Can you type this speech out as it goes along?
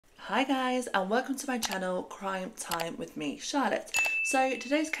Hi guys, and welcome to my channel Crime Time with me, Charlotte. So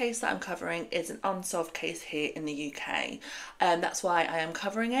today's case that I'm covering is an unsolved case here in the UK, and that's why I am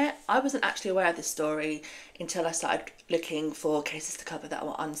covering it. I wasn't actually aware of this story until I started looking for cases to cover that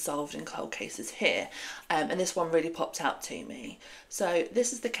were unsolved and cold cases here, and this one really popped out to me. So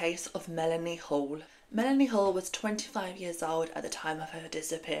this is the case of Melanie Hall. Melanie Hall was 25 years old at the time of her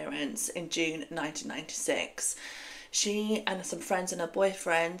disappearance in June 1996. She and some friends and her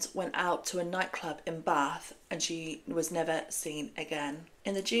boyfriend went out to a nightclub in Bath and she was never seen again.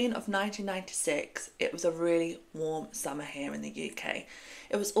 In the June of 1996, it was a really warm summer here in the UK.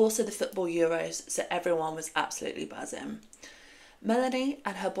 It was also the football Euros, so everyone was absolutely buzzing. Melanie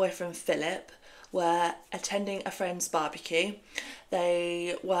and her boyfriend Philip were attending a friend's barbecue.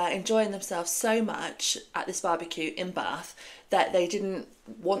 They were enjoying themselves so much at this barbecue in Bath that they didn't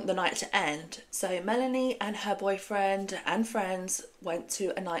want the night to end. So Melanie and her boyfriend and friends went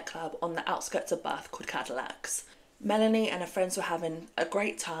to a nightclub on the outskirts of Bath called Cadillac's. Melanie and her friends were having a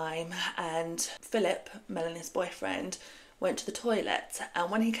great time, and Philip, Melanie's boyfriend, went to the toilet, and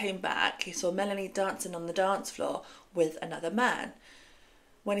when he came back he saw Melanie dancing on the dance floor with another man.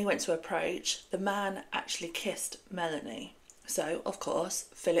 When he went to approach, the man actually kissed Melanie. So, of course,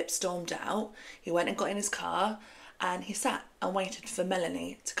 Philip stormed out. He went and got in his car and he sat and waited for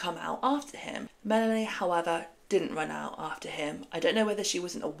Melanie to come out after him. Melanie, however, didn't run out after him. I don't know whether she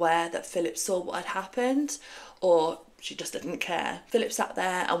wasn't aware that Philip saw what had happened or she just didn't care. Philip sat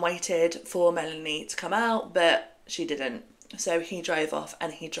there and waited for Melanie to come out, but she didn't. So he drove off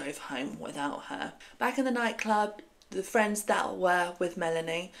and he drove home without her. Back in the nightclub, the friends that were with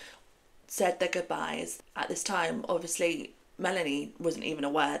Melanie said their goodbyes. At this time, obviously, Melanie wasn't even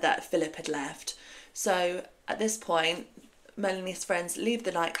aware that Philip had left. So at this point, Melanie's friends leave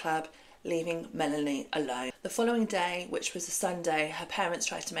the nightclub, leaving Melanie alone. The following day, which was a Sunday, her parents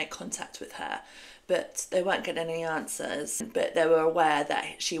tried to make contact with her, but they weren't getting any answers. But they were aware that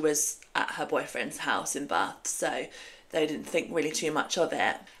she was at her boyfriend's house in Bath, so they didn't think really too much of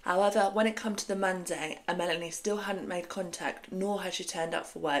it. However, when it came to the Monday and Melanie still hadn't made contact, nor had she turned up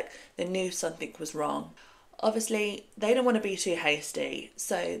for work, they knew something was wrong. Obviously, they didn't want to be too hasty,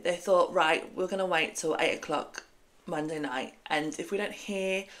 so they thought, right, we're going to wait till 8 o'clock Monday night, and if we don't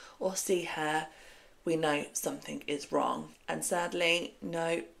hear or see her, we know something is wrong. And sadly,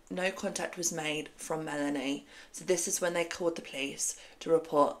 no contact was made from Melanie. So this is when they called the police to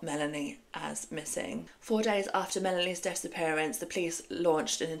report Melanie as missing. 4 days after Melanie's disappearance, the police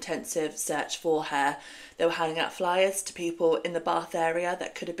launched an intensive search for her. They were handing out flyers to people in the Bath area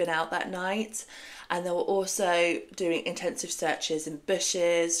that could have been out that night. And they were also doing intensive searches in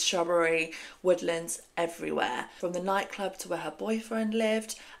bushes, shrubbery, woodlands, everywhere. From the nightclub to where her boyfriend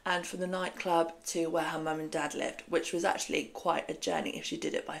lived, and from the nightclub to where her mum and dad lived, which was actually quite a journey if she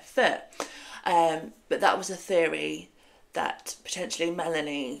did it by foot. But that was a theory that potentially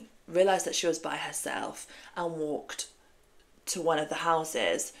Melanie realised that she was by herself and walked to one of the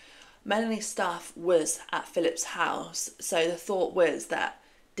houses. Melanie's stuff was at Philip's house, so the thought was that,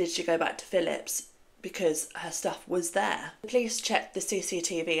 did she go back to Philip's because her stuff was there? The police checked the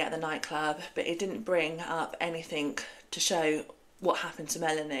CCTV at the nightclub, but it didn't bring up anything to show what happened to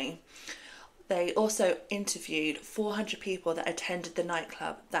Melanie. They also interviewed 400 people that attended the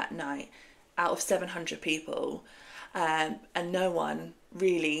nightclub that night out of 700 people, and no one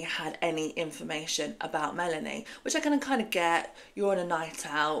really had any information about Melanie, which I can kind of get. You're on a night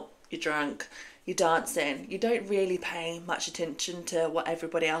out, you're drunk, you're dancing, you don't really pay much attention to what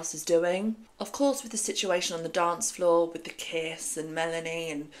everybody else is doing. Of course, with the situation on the dance floor with the kiss and Melanie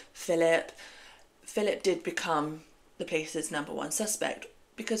and Philip did become the police's #1 suspect,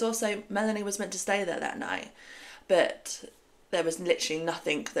 because also Melanie was meant to stay there that night, but there was literally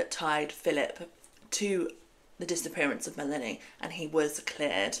nothing that tied Philip to the disappearance of Melanie, and he was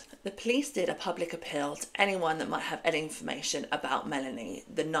cleared. The police did a public appeal to anyone that might have any information about Melanie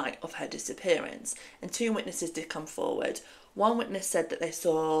the night of her disappearance, and 2 witnesses did come forward. One witness said that they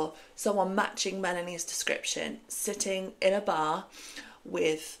saw someone matching Melanie's description sitting in a bar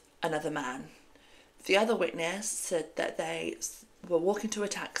with another man. The other witness said that they were walking to a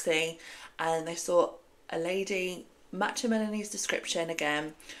taxi and they saw a lady matching Melanie's description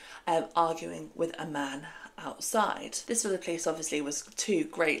again, arguing with a man outside. This for the police obviously was 2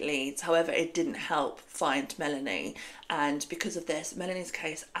 great leads. However, it didn't help find Melanie, and because of this, Melanie's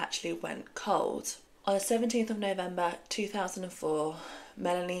case actually went cold. On the 17th of November 2004,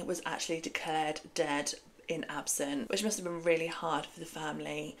 Melanie was actually declared dead in absence, which must have been really hard for the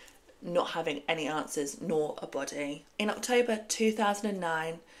family, not having any answers nor a body. In October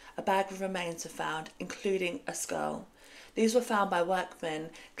 2009, a bag of remains were found, including a skull. These were found by workmen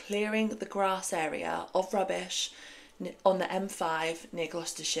clearing the grass area of rubbish on the M5 near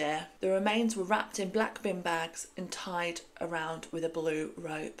Gloucestershire. The remains were wrapped in black bin bags and tied around with a blue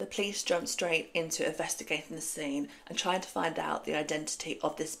rope. The police jumped straight into investigating the scene and trying to find out the identity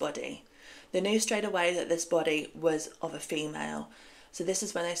of this body. They knew straight away that this body was of a female, so this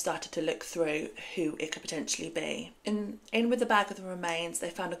is when they started to look through who it could potentially be. In with the bag of the remains, they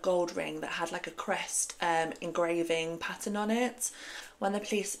found a gold ring that had like a crest engraving pattern on it. When the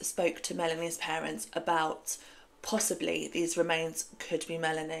police spoke to Melanie's parents about possibly these remains could be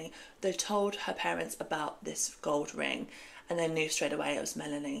Melanie, they told her parents about this gold ring, and they knew straight away it was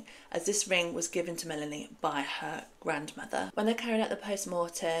Melanie, as this ring was given to Melanie by her grandmother. When they carried out the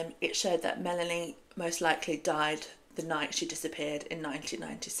post-mortem, it showed that Melanie most likely died the night she disappeared in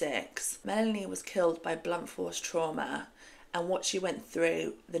 1996. Melanie was killed by blunt force trauma, and what she went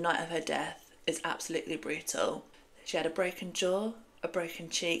through the night of her death is absolutely brutal. She had a broken jaw, a broken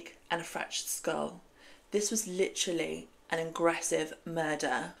cheek, and a fractured skull. This was literally an aggressive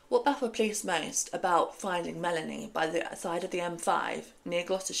murder. What baffled police most about finding Melanie by the side of the M5 near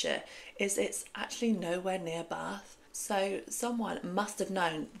Gloucestershire is it's actually nowhere near Bath. So someone must have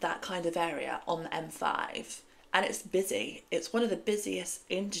known that kind of area on the M5, and it's busy. It's one of the busiest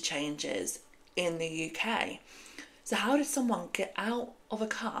interchanges in the UK. So how did someone get out of a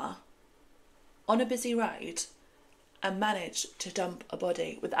car on a busy road and manage to dump a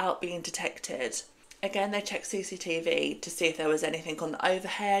body without being detected? Again, they checked CCTV to see if there was anything on the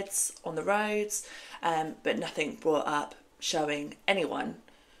overheads, on the roads, but nothing brought up showing anyone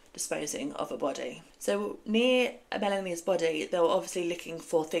disposing of a body. So near Melanie's body, they were obviously looking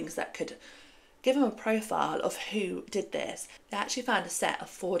for things that could give them a profile of who did this. They actually found a set of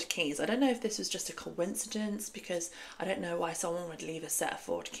Ford keys. I don't know if this was just a coincidence, because I don't know why someone would leave a set of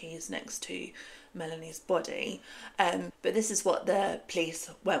Ford keys next to Melanie's body, but this is what the police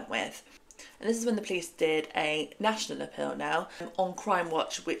went with. And this is when the police did a national appeal now on Crime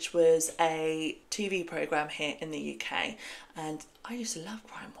Watch, which was a TV programme here in the UK. And I used to love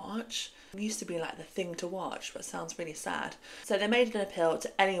Crime Watch. It used to be like the thing to watch, but it sounds really sad. So they made an appeal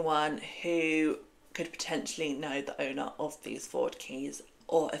to anyone who could potentially know the owner of these Ford keys,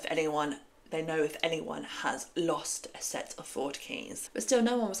 or if anyone they know if anyone has lost a set of Ford keys. But still,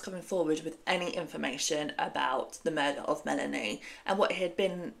 no one was coming forward with any information about the murder of Melanie. And what it had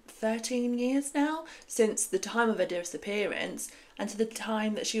been 13 years now since the time of her disappearance and to the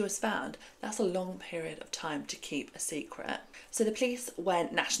time that she was found. That's a long period of time to keep a secret. So the police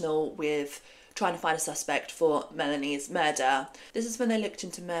went national with trying to find a suspect for Melanie's murder. This is when they looked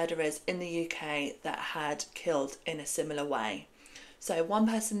into murderers in the UK that had killed in a similar way. So one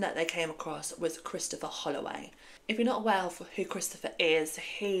person that they came across was Christopher Holloway. If you're not aware of who Christopher is,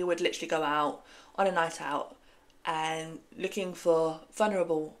 he would literally go out on a night out and looking for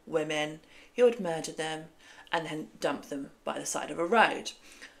vulnerable women. He would murder them and then dump them by the side of a road.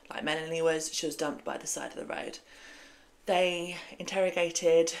 Like Melanie was, she was dumped by the side of the road. They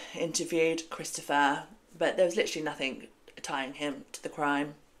interrogated, interviewed Christopher, but there was literally nothing tying him to the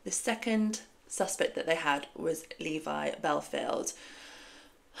crime. The second suspect that they had was Levi Belfield.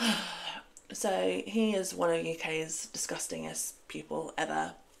 So he is one of UK's disgustingest people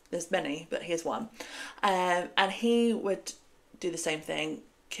ever. There's many, but he is one. And he would do the same thing,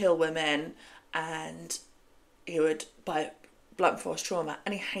 kill women, and he would, by blunt force trauma,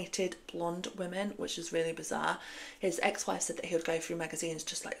 and he hated blonde women, which is really bizarre. His ex-wife said that he would go through magazines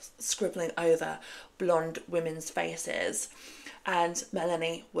just like scribbling over blonde women's faces. And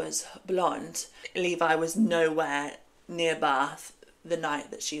Melanie was blonde. Levi was nowhere near Bath the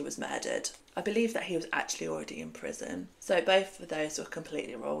night that she was murdered. I believe that he was actually already in prison. So both of those were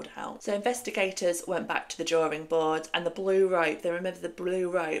completely ruled out. So investigators went back to the drawing board, and the blue rope, they remember the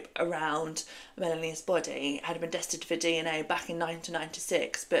blue rope around Melanie's body had been tested for DNA back in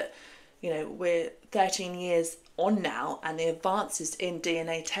 1996, but you know, we're 13 years on now, and the advances in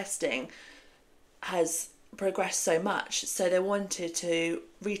DNA testing has progressed so much, so they wanted to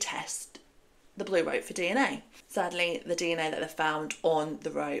retest the blue rope for DNA. Sadly, the DNA that they found on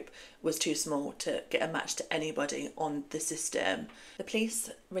the rope was too small to get a match to anybody on the system. The police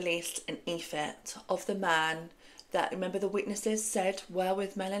released an Efit of the man that, remember, the witnesses said were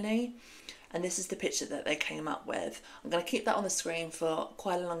with Melanie, and this is the picture that they came up with. I'm going to keep that on the screen for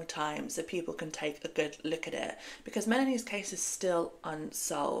quite a long time so people can take a good look at it, because Melanie's case is still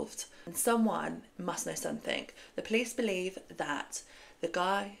unsolved and someone must know something. The police believe that the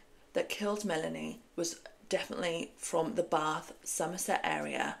guy that killed Melanie was definitely from the Bath, Somerset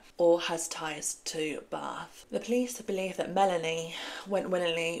area, or has ties to Bath. The police believe that Melanie went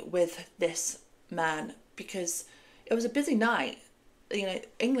willingly with this man because it was a busy night. You know,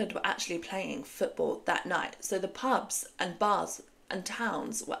 England were actually playing football that night, so the pubs and bars and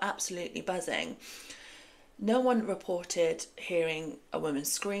towns were absolutely buzzing. No one reported hearing a woman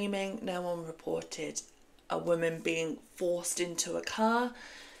screaming. No one reported a woman being forced into a car.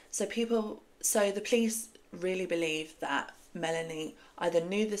 So the police really believe that Melanie either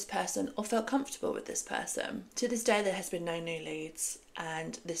knew this person or felt comfortable with this person. To this day, there has been no new leads,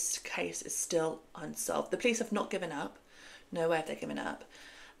 and this case is still unsolved. The police have not given up. No way have they given up.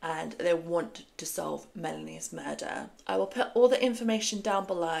 And they want to solve Melanie's murder. I will put all the information down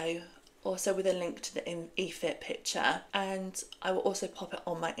below, also with a link to the Efit picture, and I will also pop it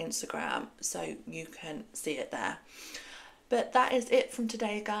on my Instagram so you can see it there. But that is it from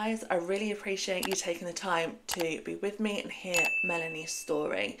today, guys. I really appreciate you taking the time to be with me and hear Melanie's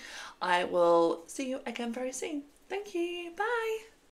story. I will see you again very soon. Thank you. Bye.